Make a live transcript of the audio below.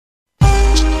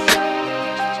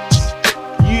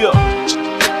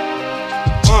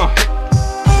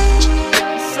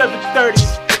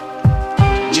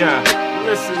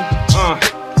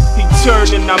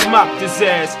turned and I mopped his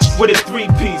ass with a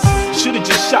 3-piece. Should've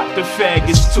just shot the fag,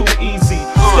 it's too easy.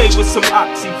 Stay with some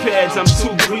oxy pads, I'm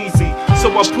too greasy. So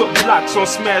I put blocks on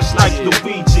smash like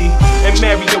Luigi. And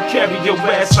Mario carry your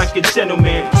ass like a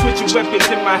gentleman. Switching weapons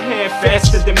in my hand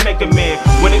faster than Mega Man.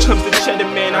 When it comes to Cheddar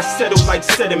Man, I settle like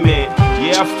Sediment.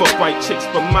 Yeah, I fuck white chicks,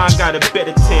 but mine got a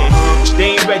better tan.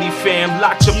 They ain't ready, fam,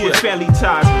 locked up with family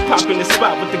ties. Pop in the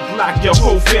spot with the Glock, your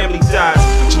whole family dies.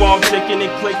 Bomb ticking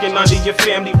and clicking under your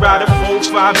family rider.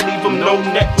 4-5, leave them no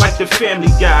neck like the Family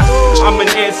Guy. I'm an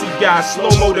antsy guy,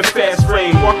 slow-mo to fast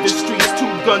frame. Walk the streets, 2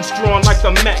 guns drawn like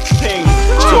a Max Payne.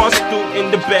 Tossed through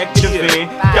in the back of the van.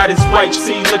 Got his white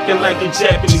tee looking like a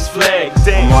Japanese flag.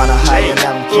 Damn. I'm on a higher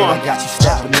level, kid, I got you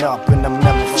stepping up. And I'm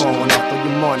never falling off of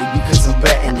your money because I'm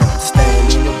betting you.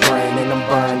 Staying in your brain and I'm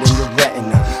burned in your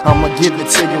retina. I'ma give it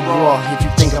to you raw if you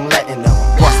think I'm letting them.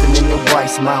 Busting in your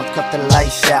wife's mouth, cut the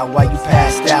lights out while you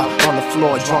passed out on the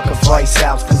floor, drunk of Vice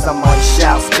House. Cause I might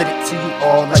shout, spit it to you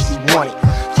all like you want it.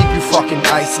 Keep you fucking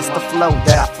ice, it's the flow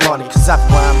that I flaunt it. Cause I've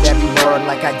rhymed every word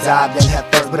like I died then had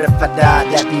first. But if I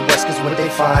died, that'd be worse. Cause what they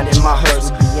find in my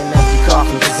hearse would be an empty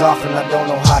coffin. Cause often I don't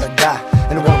know how to die,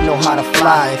 and I won't know how to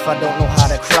fly if I don't know how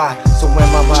to cry. So when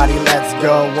my body lets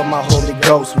go with my Holy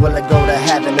Ghost, will it go to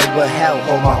heaven or will hell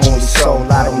hold my only soul?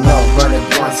 I don't know, burning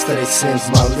blunts till they singe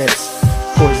my lips.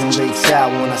 Poison leaks out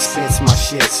when I spits my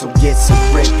shit. So get some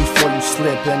grip before you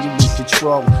slip and you lose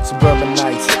control. Suburban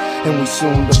nights and we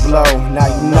soon to blow. Now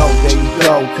you know, there you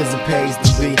go, cause it pays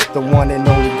to be the one and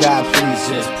only God. Please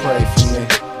just pray for me.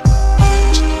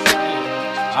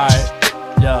 Alright,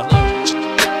 yeah.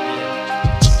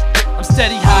 I'm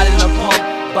steady hiding a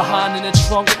pump, behind in the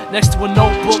trunk, next to a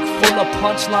notebook full of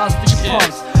punchlines for you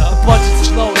punks. The budget's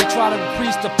is low, they try to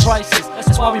increase the prices.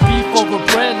 That's why we beef over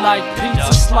bread like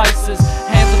pizza slices.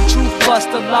 Hands of truth plus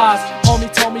the lies.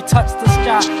 Homie told me touch the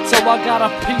sky, so I got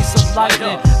a piece of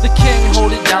lightning. The king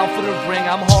hold it down for the ring.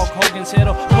 I'm Hulk Hogan's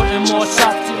hero, putting more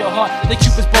shots to your heart than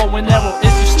Cupid's bow and arrow.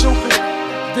 Is you stupid?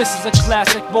 This is a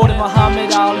classic, more than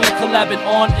Muhammad Ali collabing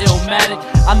on Illmatic.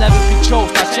 I'll never be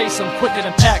ghost, I chase him quicker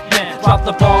than Pac-Man. Drop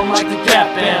the bomb like the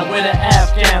Gap Band with an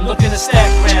Afghan, looking to stack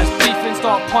grams. Beefing,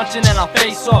 start punching and I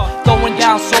face off, throwing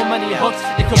down so many hooks,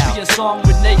 it could be a song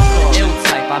with Nate. Ill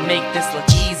type, I make this look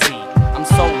easy. I'm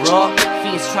so raw,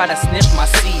 fiends try to sniff my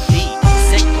CD.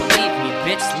 Sick, believe me,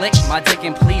 bitch, lick my dick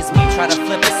and please me. Try to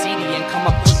flip a CD and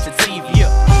come up quick to TV.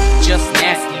 Just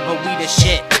nasty, but we the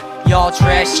shit. Y'all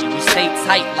trashy, we stay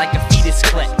tight like a fetus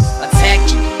clip. Attack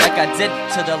you like I did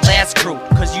to the last group.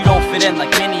 Cause you don't fit in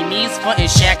like mini-me's frontin'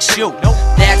 Shaq's shoe.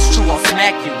 That's true, I'll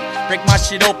smack you. Break my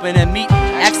shit open and meet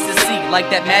ecstasy like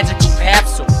that magical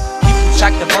capsule. People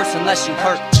check the verse unless you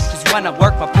hurt. Cause when I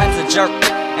work, my pen's a jerk.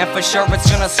 And for sure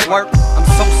it's gonna squirt. I'm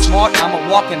so smart, I'm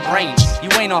a walking brain. You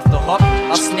ain't off the hook,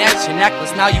 I'll snatch your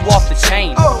necklace, now you off the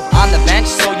chain. On the bench,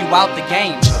 so you out the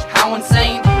game. How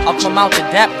insane? I'll come out the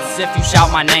depths if you shout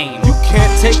my name. You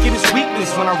can't take it as weakness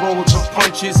when I roll with the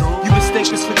punches. You mistake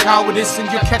us for cowardice and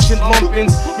you're catching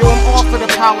lumpins. Yo, I'm off for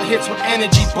the power hits with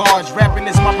energy bars. Rapping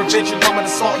is my prevention from an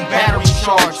assault and battery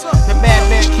charge. The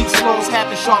madman keeps flows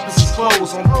half as sharp as his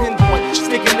clothes. On pinpoint,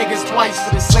 sticking niggas twice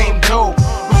for the same dough.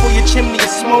 Before your chimney is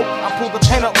smoke, I pull the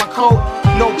pen up my coat.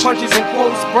 No punches and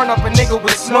quotes, burn up a nigga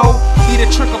with snow. Eat a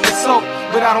trick of the soap,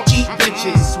 but I don't eat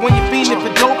bitches. When you're fiending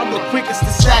for dope, I'm the quickest to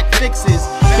sack fixes.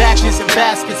 Batches and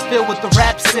baskets filled with the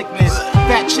rap sickness.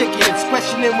 Fat chickens,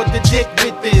 questioning what the dick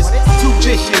width is. Too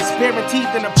vicious, baring teeth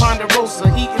in a ponderosa.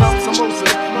 Eating up samosas,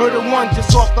 murder one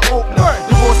just off the opener.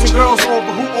 Divorcing girls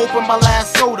over who opened my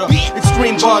last soda.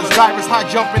 Extreme buzz, virus high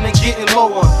jumping and getting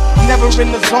lower. Never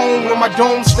in the zone when my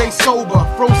dome stay sober.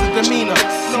 Frozen demeanor,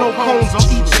 snow cones on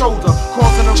each shoulder.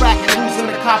 Causing a racket, losing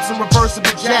the cops in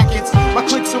reversible jackets. My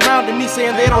cliques surrounding me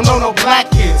saying they don't know no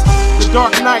black kids. The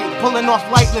dark night, pulling off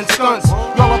lightning stunts.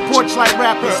 Y'all are porch light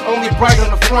rappers, only bright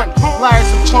on the front. Liars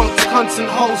and punks, cunts and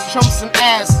hoes, chumps and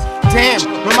ass. Damn,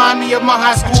 remind me of my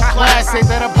high school class. Ain't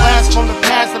that a blast from the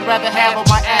past? I'd rather have on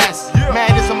my ass.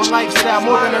 Madism a lifestyle,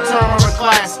 more than a term or a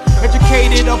class.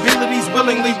 Educated abilities,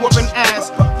 willingly whooping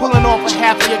ass. Pulling off a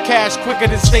half of your cash quicker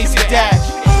than Stacey Dash.